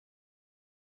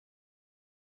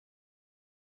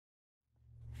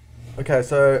Okay,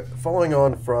 so following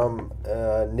on from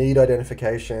need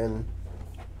identification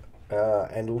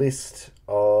and list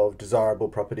of desirable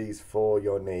properties for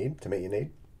your need, to meet your need.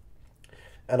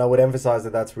 And I would emphasize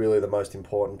that that's really the most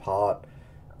important part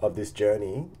of this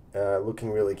journey, looking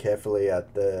really carefully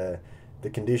at the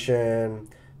condition,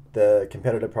 the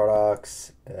competitor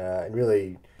products, and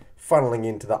really funneling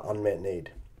into the unmet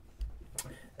need.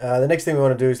 The next thing we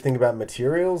want to do is think about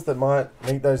materials that might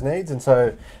meet those needs. And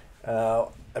so,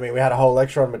 we had a whole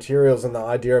lecture on materials, and the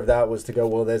idea of that was to go,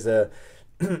 well, there's a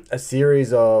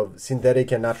series of synthetic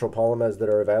and natural polymers that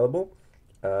are available.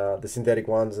 The synthetic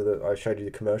ones I showed you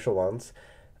the commercial ones.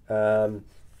 And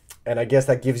I guess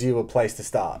that gives you a place to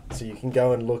start. So you can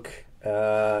go and look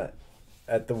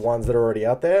at the ones that are already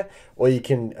out there, or you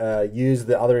can use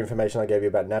the other information I gave you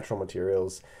about natural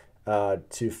materials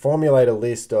to formulate a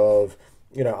list of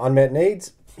unmet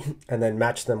needs and then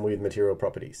match them with material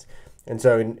properties. And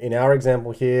so in our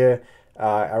example here,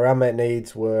 our unmet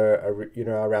needs were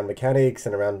around mechanics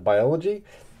and around biology.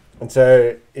 And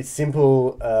so it's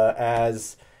simple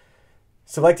as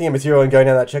selecting a material and going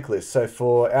down that checklist. So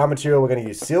for our material, we're going to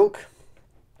use silk,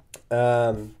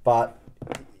 but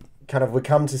kind of we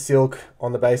come to silk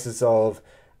on the basis of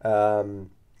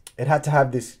it had to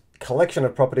have this collection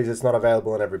of properties that's not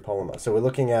available in every polymer. So we're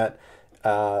looking at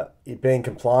it being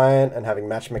compliant and having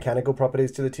matched mechanical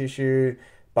properties to the tissue,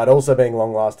 but also being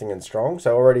long-lasting and strong.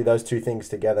 So already those two things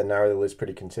together narrow the list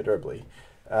pretty considerably.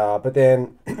 But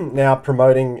then now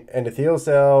promoting endothelial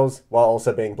cells while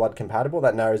also being blood compatible,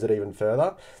 that narrows it even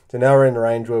further. So now we're in a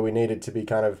range where we need it to be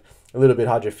kind of a little bit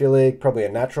hydrophilic, probably a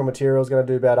natural material is going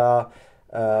to do better.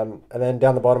 And then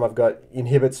down the bottom I've got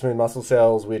inhibit smooth muscle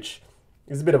cells, which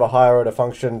is a bit of a higher order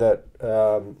function that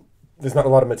there's not a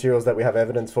lot of materials that we have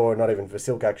evidence for, not even for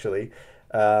silk actually.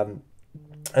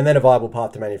 And then a viable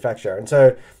path to manufacture. And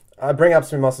so I bring up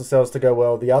smooth muscle cells to go,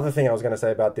 well, the other thing I was going to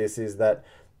say about this is that,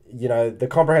 the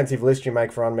comprehensive list you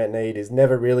make for unmet need is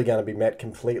never really going to be met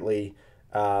completely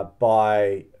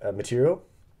by a material.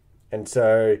 And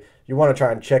so you want to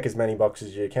try and check as many boxes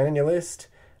as you can in your list,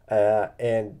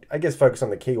 and I guess focus on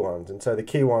the key ones. And so the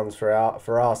key ones for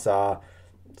us are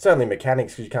certainly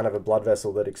mechanics, because you can't have a blood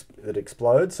vessel that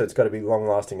explodes, so it's got to be long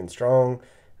lasting and strong.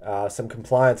 Some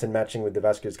compliance and matching with the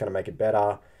vascular is going to make it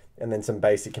better, and then some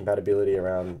basic compatibility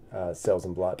around cells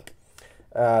and blood.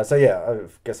 I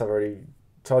guess I've already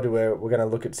told you we're going to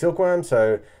look at silkworm.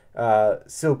 So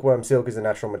silkworm silk is a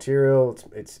natural material.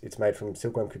 It's made from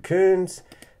silkworm cocoons.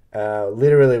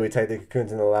 Literally, we take the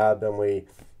cocoons in the lab and we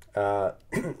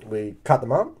cut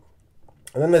them up.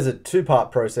 And then there's a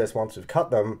two-part process. Once we've cut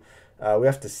them, we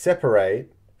have to separate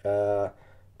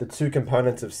the two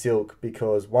components of silk,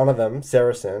 because one of them,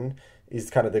 sericin, is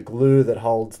kind of the glue that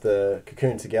holds the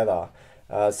cocoon together.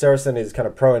 Sericin is kind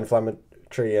of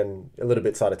pro-inflammatory and a little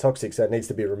bit cytotoxic, so it needs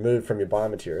to be removed from your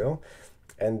biomaterial.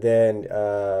 And then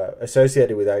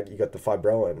associated with that, you got the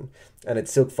fibroin, and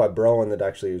it's silk fibroin that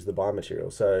actually is the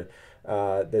biomaterial. So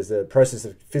there's a process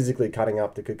of physically cutting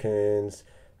up the cocoons,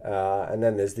 and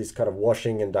then there's this kind of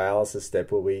washing and dialysis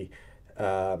step where we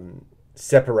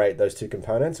separate those two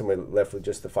components and we're left with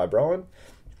just the fibroin.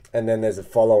 And then there's a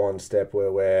follow-on step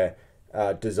where we're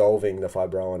dissolving the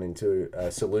fibroin into a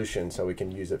solution so we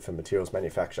can use it for materials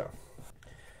manufacture.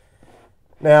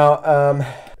 Now,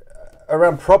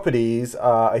 around properties,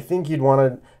 I think you'd want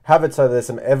to have it so there's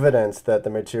some evidence that the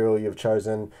material you've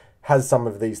chosen has some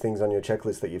of these things on your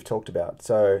checklist that you've talked about.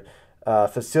 So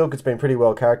for silk, it's been pretty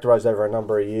well characterized over a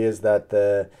number of years that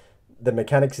the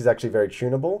mechanics is actually very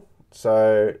tunable.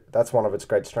 So that's one of its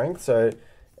great strengths. So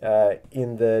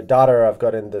in the data I've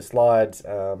got in the slides,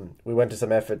 we went to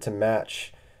some effort to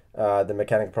match the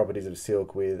mechanical properties of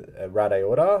silk with rad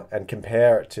aorta and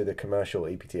compare it to the commercial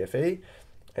EPTFE.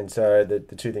 And so the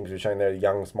two things we're showing there are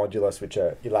Young's modulus, which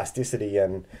are elasticity,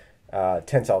 and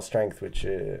tensile strength, which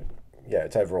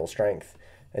it's overall strength.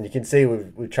 And you can see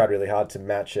we've tried really hard to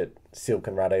match it, silk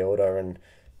and rad aorta, and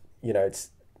it's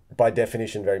by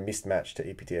definition very mismatched to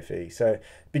EPTFE. So it'd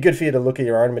be good for you to look at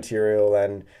your own material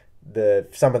and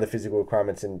some of the physical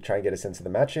requirements and try and get a sense of the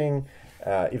matching,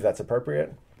 if that's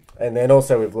appropriate. And then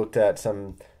also we've looked at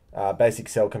some basic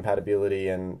cell compatibility,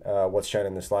 and what's shown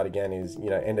in the slide again is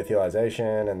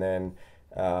endothelialization, and then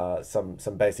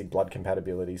some basic blood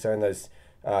compatibility. So in those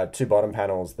two bottom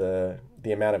panels, the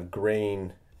amount of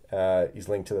green is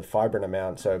linked to the fibrin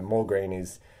amount. So more green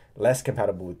is less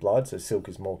compatible with blood, so silk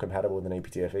is more compatible with an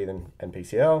EPTFE and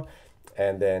PCL.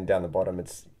 And then down the bottom,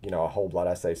 it's a whole blood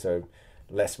assay, so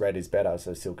less red is better,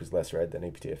 so silk is less red than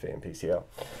EPTFE and PCL.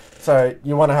 So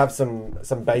you want to have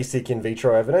some basic in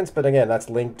vitro evidence, but again, that's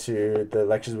linked to the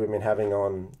lectures we've been having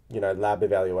on lab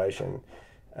evaluation.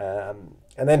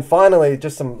 And then finally,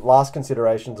 just some last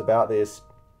considerations about this.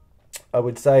 I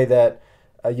would say that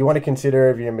you want to consider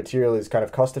if your material is kind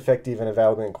of cost effective and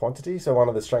available in quantity. So one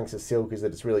of the strengths of silk is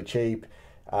that it's really cheap,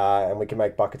 and we can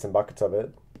make buckets and buckets of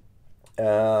it.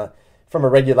 From a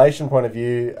regulation point of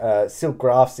view, silk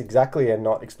grafts exactly are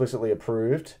not explicitly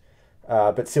approved,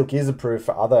 but silk is approved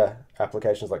for other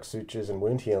applications like sutures and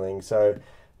wound healing. So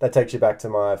that takes you back to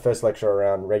my first lecture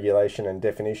around regulation and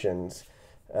definitions.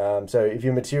 So if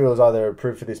your material is either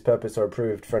approved for this purpose or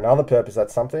approved for another purpose,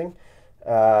 that's something.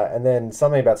 And then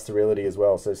something about sterility as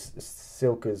well. So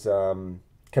silk is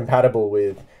compatible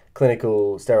with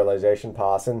clinical sterilization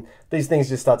paths. And these things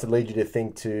just start to lead you to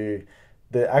think to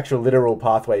the actual literal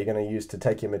pathway you're going to use to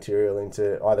take your material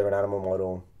into either an animal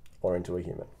model or into a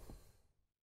human.